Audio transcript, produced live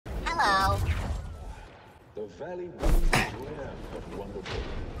Hello. The valley winds is rare but wonderful.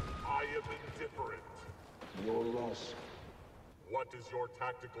 I am indifferent. Your loss. What is your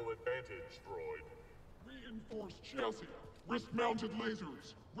tactical advantage, droid? Reinforced chassis, wrist-mounted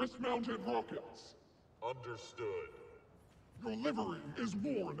lasers, wrist-mounted rockets. Understood. Your livery is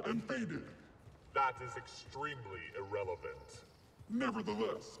worn and faded. That is extremely irrelevant.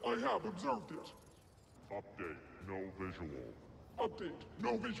 Nevertheless, I have observed it. Update, no visual. Update,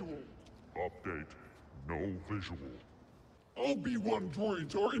 no visual. Update, no visual. All B1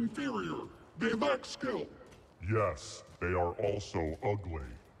 droids are inferior. They lack skill. Yes, they are also ugly.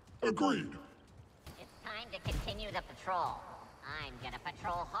 Agreed. It's time to continue the patrol. I'm gonna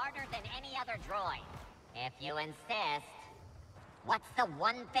patrol harder than any other droid. If you insist. What's the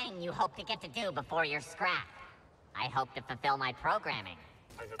one thing you hope to get to do before you're scrapped? I hope to fulfill my programming.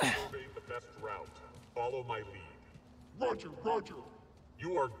 I have surveyed the best route. Follow my lead. Roger, roger.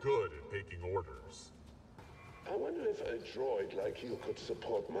 You are good at taking orders. I wonder if a droid like you could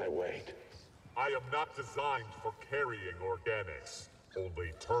support my weight. I am not designed for carrying organics,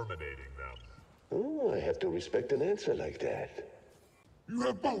 only terminating them. Oh, I have to respect an answer like that. You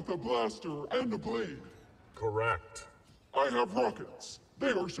have both a blaster and a blade. Correct. I have rockets.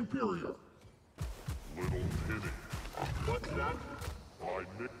 They are superior. Little Tinny. What's that? My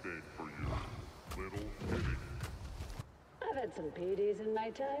nickname for you. Little Tinny. I've had some paydays in my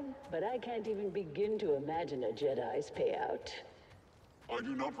time, but I can't even begin to imagine a Jedi's payout. I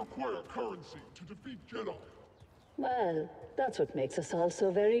do not require currency to defeat Jedi. Well, that's what makes us all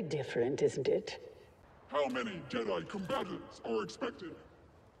so very different, isn't it? How many Jedi combatants are expected?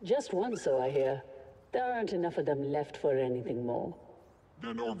 Just one, so I hear. There aren't enough of them left for anything more.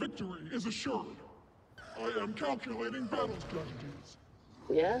 Then our victory is assured. I am calculating battle strategies.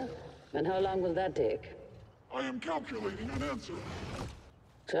 Yeah? And how long will that take? I am calculating an answer.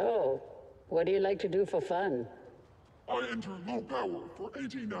 So, what do you like to do for fun? I enter low power for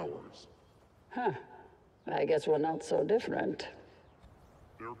 18 hours. Huh. I guess we're not so different.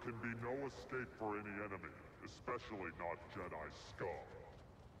 There can be no escape for any enemy, especially not Jedi scum.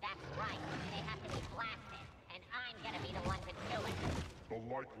 That's right. They have to be blasted, and I'm gonna be the one to do it.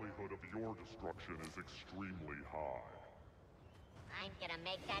 The likelihood of your destruction is extremely high. I'm gonna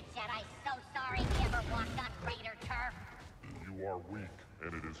make that Jedi so sorry he ever walked on Raider turf. You are weak,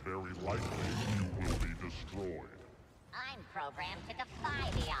 and it is very likely you will be destroyed. I'm programmed to defy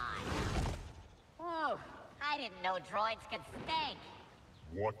the odds. Whew, I didn't know droids could stink.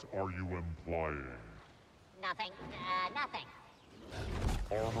 What are you implying? Nothing, nothing.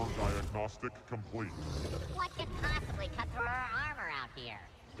 Armor diagnostic complete. What could possibly cut through our armor out here?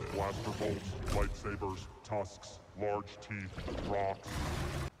 Blaster bolts, lightsabers, tusks, large teeth, rocks.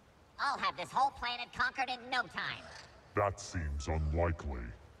 I'll have this whole planet conquered in no time. That seems unlikely.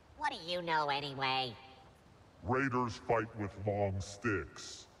 What do you know anyway? Raiders fight with long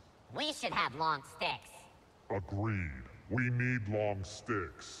sticks. We should have long sticks. Agreed. We need long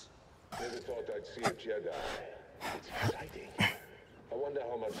sticks. Never thought I'd see a Jedi. It's exciting. I wonder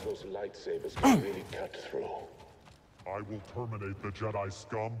how much those lightsabers can really cut through. I will terminate the Jedi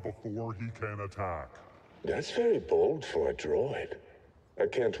scum before he can attack. That's very bold for a droid. I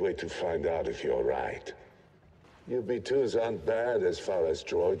can't wait to find out if you're right. You B2s aren't bad as far as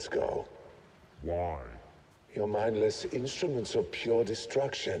droids go. Why? Your mindless instruments of pure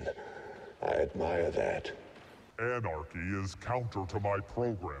destruction. I admire that. Anarchy is counter to my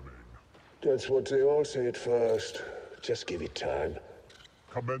programming. That's what they all say at first. Just give it time.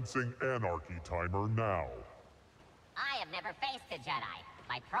 Commencing anarchy timer now. I have never faced a Jedi.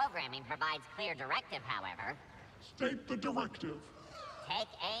 My programming provides clear directive, however. State the directive. Take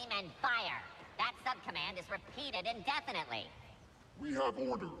aim and fire. That subcommand is repeated indefinitely. We have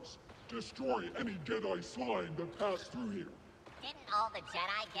orders. Destroy any Jedi slime that pass through here. Didn't all the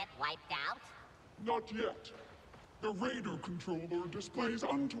Jedi get wiped out? Not yet. The Raider controller displays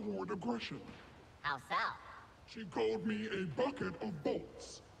untoward aggression. How so? She called me a bucket of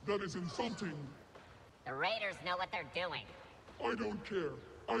bolts. That is insulting. The Raiders know what they're doing. I don't care.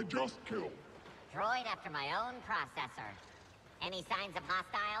 I just kill. Droid after my own processor. Any signs of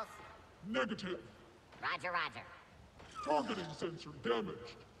hostiles? Negative. Roger, roger. Targeting sensor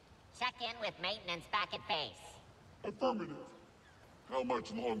damaged. Check in with maintenance back at base. Affirmative. How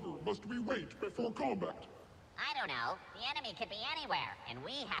much longer must we wait before combat? I don't know. The enemy could be anywhere, and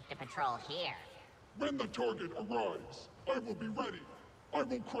we have to patrol here. When the target arrives, I will be ready. I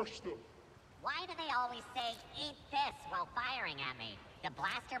will crush them. Why do they always say, eat this, while firing at me? Do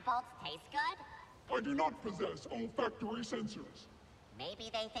blaster bolts taste good? I do not possess olfactory sensors.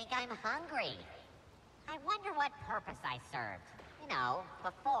 Maybe they think I'm hungry. I wonder what purpose I served. You know,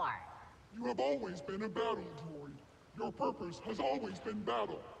 before. You have always been a battle droid. Your purpose has always been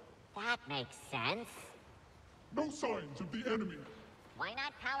battle. That makes sense. No signs of the enemy. Why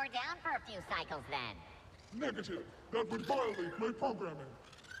not power down for a few cycles then? Negative. That would violate my programming.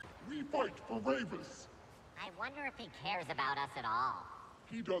 We fight for Ravis. I wonder if he cares about us at all.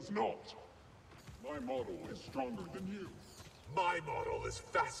 He does not. My model is stronger than you. My model is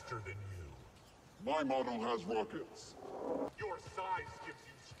faster than you. My model has rockets. Your size gives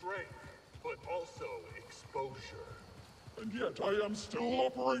you strength, but also exposure. And yet I am still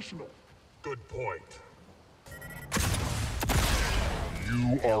operational. Good point.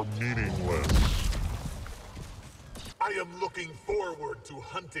 You are meaningless. I am looking forward to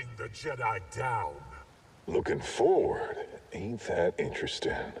hunting the Jedi down. Looking forward? Ain't that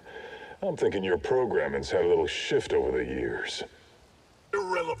interesting? I'm thinking your programming's had a little shift over the years.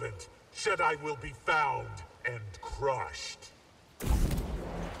 Irrelevant. Jedi will be found and crushed.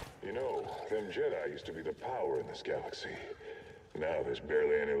 You know, them Jedi used to be the power in this galaxy. Now there's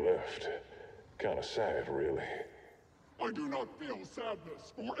barely any left. Kinda sad, really. I do not feel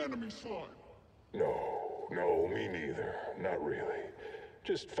sadness for enemy slime. No, me neither. Not really.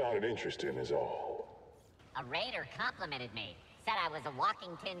 Just found it interesting is all. A raider complimented me. Said I was a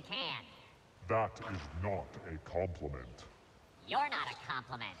walking tin can. That is not a compliment. You're not a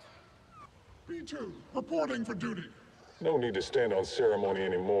compliment. B2, reporting for duty. No need to stand on ceremony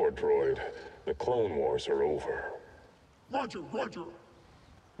anymore, droid. The Clone Wars are over. Roger, roger.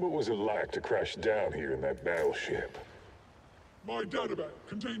 What was it like to crash down here in that battleship? My databank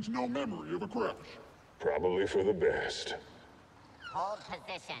contains no memory of a crash. Probably for the best. Hold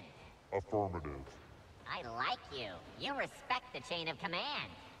position. Affirmative. I like you. You respect the chain of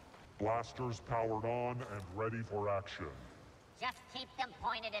command. Blasters powered on and ready for action. Just keep them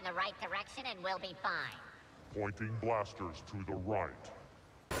pointed in the right direction and we'll be fine. Pointing blasters to the right.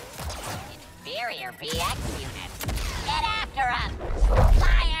 Inferior BX unit. Get after him!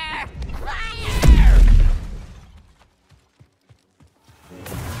 Fire! Fire!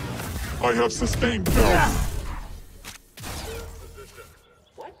 I have sustained failure. Position.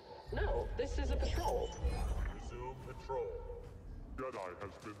 What? No, this is a patrol. Resume patrol. Jedi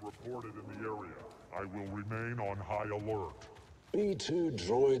has been reported in the area. I will remain on high alert. B2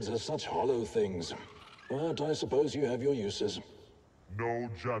 droids are such hollow things. But I suppose you have your uses. No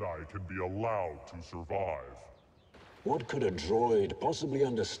Jedi can be allowed to survive. What could a droid possibly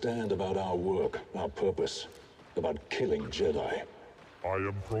understand about our work, our purpose, about killing Jedi? I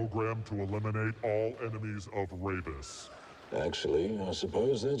am programmed to eliminate all enemies of Ravis. Actually, I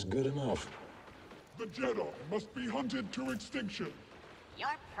suppose that's good enough. The Jedi must be hunted to extinction.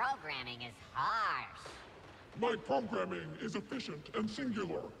 Your programming is harsh. My programming is efficient and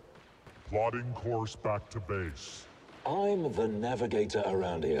singular. Plotting course back to base. I'm the navigator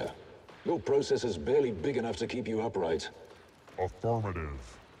around here. Your processor's barely big enough to keep you upright.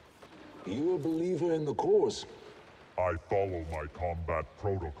 Affirmative. You a believer in the course? I follow my combat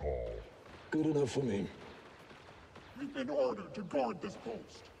protocol. Good enough for me. We've been ordered to guard this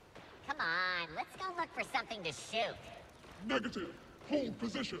post. Come on, let's go look for something to shoot. Negative. Hold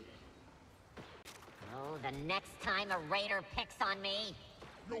position. Oh, the next time a raider picks on me?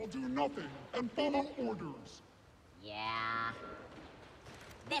 You'll do nothing and follow orders. Yeah.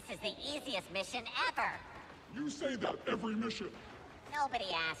 This is the easiest mission ever. You say that every mission. Nobody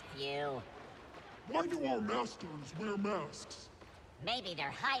asked you. Why do our masters wear masks? Maybe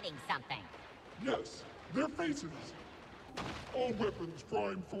they're hiding something. Yes, their faces. All weapons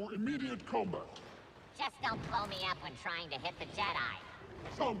primed for immediate combat. Just don't blow me up when trying to hit the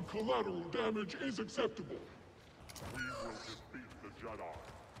Jedi. Some collateral damage is acceptable. We will defeat the Jedi.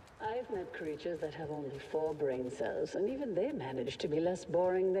 I've met creatures that have only 4 brain cells, and even they manage to be less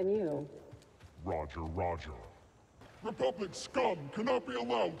boring than you. Roger, roger. Republic scum cannot be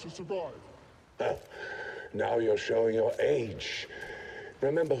allowed to survive. Now you're showing your age.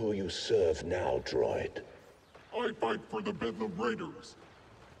 Remember who you serve now, droid. I fight for the Bedlam Raiders.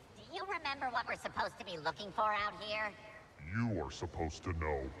 Do you remember what we're supposed to be looking for out here? You are supposed to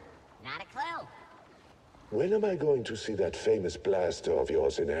know. Not a clue. When am I going to see that famous blaster of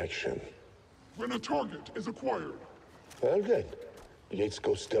yours in action? When a target is acquired, Well then, let's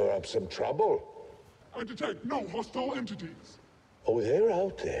go stir up some trouble. I detect no hostile entities. Oh, they're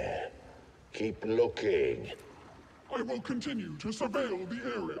out there. Keep looking. I will continue to surveil the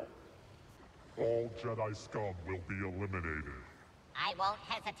area. All Jedi scum will be eliminated. I won't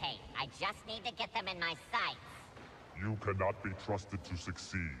hesitate. I just need to get them in my sights. You cannot be trusted to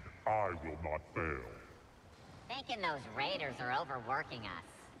succeed. I will not fail. Thinking those raiders are overworking us.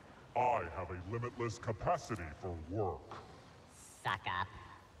 I have a limitless capacity for work. Suck up.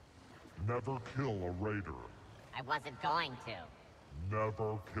 Never kill a raider. I wasn't going to.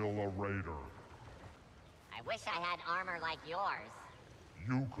 Never kill a raider. I wish I had armor like yours.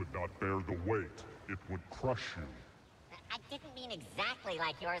 You could not bear the weight. It would crush you. I didn't mean exactly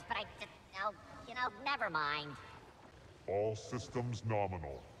like yours, but I just... Oh, you know, never mind. All systems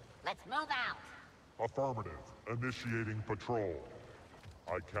nominal. Let's move out. Affirmative. Initiating patrol.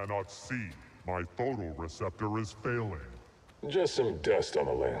 I cannot see. My photoreceptor is failing. Just some dust on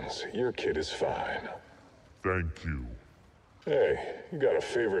the lens. Your kid is fine. Thank you. Hey, you got a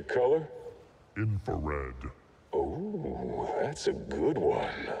favorite color? Infrared. Oh, that's a good one.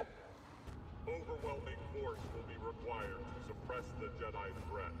 Overwhelming force will be required to suppress the Jedi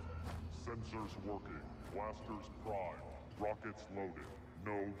threat. Sensors working. Blasters primed. Rockets loaded.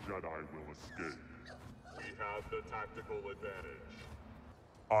 No Jedi will escape. We have the tactical advantage.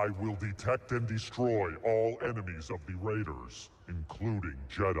 I will detect and destroy all enemies of the Raiders, including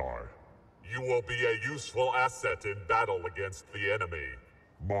Jedi. You will be a useful asset in battle against the enemy.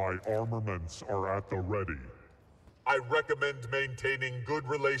 My armaments are at the ready. I recommend maintaining good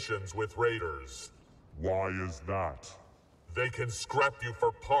relations with Raiders. Why is that? They can scrap you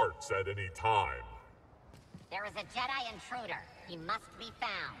for parts at any time. There is a Jedi intruder. He must be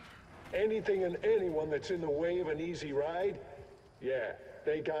found. Anything and anyone that's in the way of an easy ride? Yeah,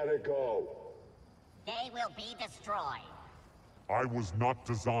 they gotta go. They will be destroyed. I was not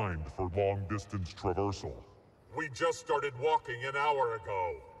designed for long-distance traversal. We just started walking an hour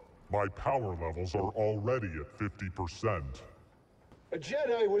ago. My power levels are already at 50%. A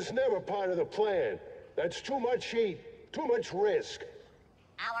Jedi was never part of the plan. That's too much heat, too much risk.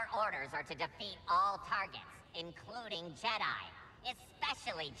 Our orders are to defeat all targets, including Jedi.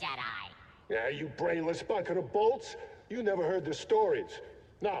 Especially Jedi. Yeah, you brainless bucket of bolts. You never heard the stories.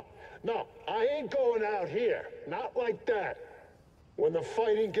 No, I ain't going out here. Not like that. When the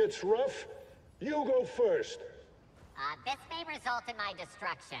fighting gets rough, you go first. This may result in my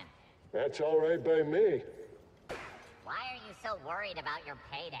destruction. That's all right by me. Why are you so worried about your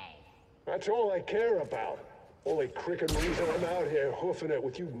payday? That's all I care about. Only cricket reason I'm out here hoofing it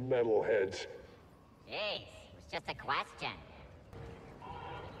with you metalheads. Jeez, it was just a question.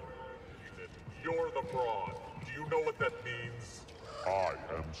 You're the fraud. Do you know what that means? I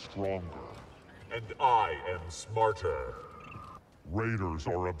am stronger. And I am smarter. Raiders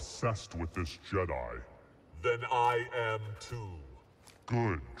are obsessed with this Jedi. Then I am too.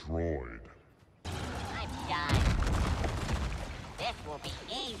 Good droid. I'm done. This will be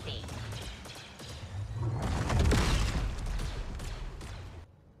easy.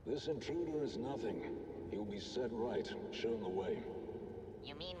 This intruder is nothing. He'll be set right, shown the way.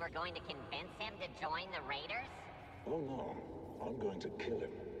 You mean we're going to convince him to join the Raiders? Oh no, I'm going to kill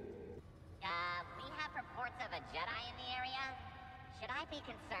him. We have reports of a Jedi in the area. Should I be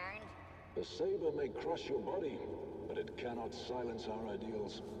concerned? The saber may crush your body, but it cannot silence our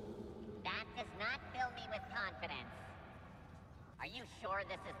ideals. That does not fill me with confidence. Are you sure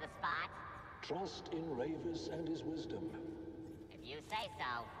this is the spot? Trust in Ravis and his wisdom. If you say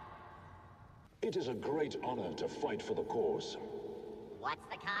so. It is a great honor to fight for the cause. What's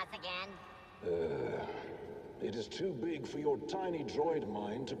the cause again? It is too big for your tiny droid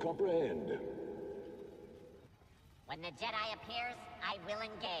mind to comprehend. When the Jedi appears, I will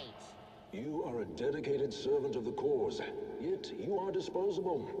engage. You are a dedicated servant of the cause, yet you are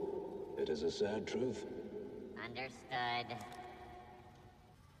disposable. It is a sad truth. Understood.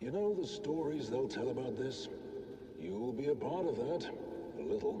 You know the stories they'll tell about this? You'll be a part of that. A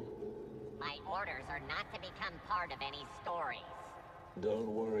little. My orders are not to become part of any stories. Don't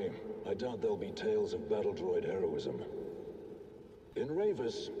worry. I doubt there'll be tales of battle droid heroism. In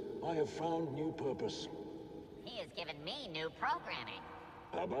Ravis, I have found new purpose. He has given me new programming.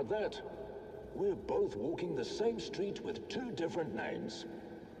 How about that? We're both walking the same street with two different names.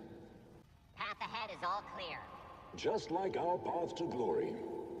 Path ahead is all clear. Just like our path to glory.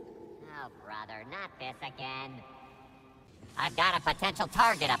 Oh, brother, not this again. I've got a potential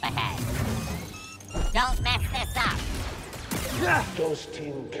target up ahead. Don't mess this up. Those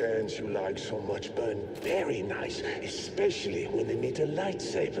tin cans you like so much burn very nice, especially when they meet a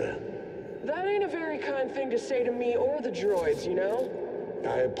lightsaber. That ain't a very kind thing to say to me or the droids, you know?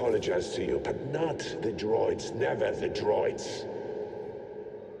 I apologize to you, but not the droids, never the droids.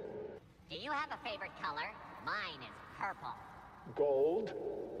 Do you have a favorite color? Mine is purple. Gold?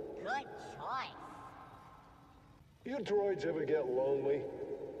 Good choice. You droids ever get lonely?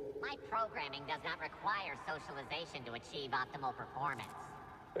 My programming does not require socialization to achieve optimal performance.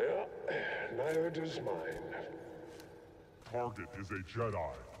 Yeah, neither does mine. Target is a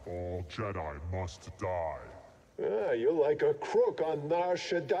Jedi. All Jedi must die. Ah, you're like a crook on Nar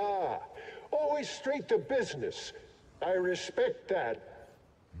Shaddaa. Always straight to business. I respect that.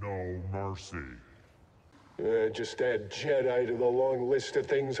 No mercy. Just add Jedi to the long list of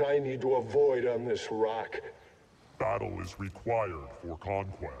things I need to avoid on this rock. Battle is required for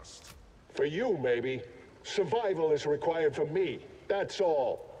conquest. For you, maybe. Survival is required for me. That's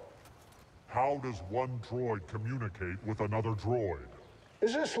all. How does one droid communicate with another droid?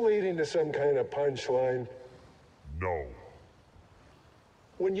 Is this leading to some kind of punchline? No.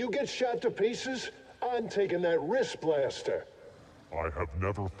 When you get shot to pieces, I'm taking that wrist blaster. I have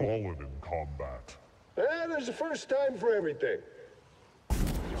never fallen in combat. There's a first time for everything.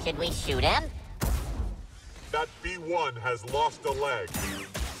 Should we shoot him? That B1 has lost a leg.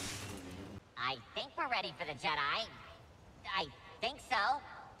 I think we're ready for the Jedi. I think so.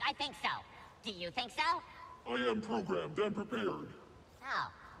 I think so. Do you think so? I am programmed and prepared.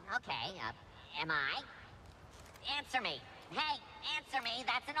 Oh, okay. Am I? Answer me. Hey, answer me.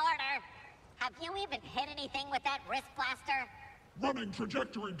 That's an order. Have you even hit anything with that wrist blaster? Running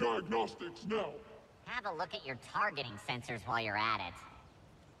trajectory diagnostics now. Have a look at your targeting sensors while you're at it.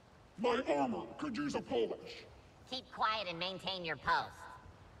 My armor could use a polish. Keep quiet and maintain your post.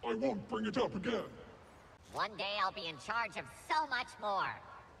 I won't bring it up again. One day I'll be in charge of so much more.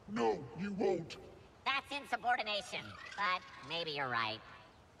 No, you won't. That's insubordination, but maybe you're right.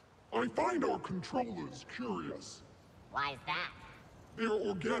 I find our controllers curious. Why is that? They're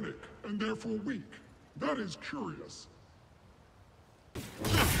organic and therefore weak. That is curious.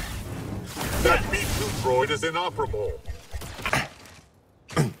 That B2 droid is inoperable.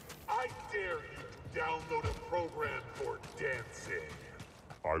 I dare you to download a program for dancing.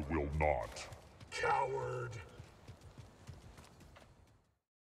 I will not. Coward.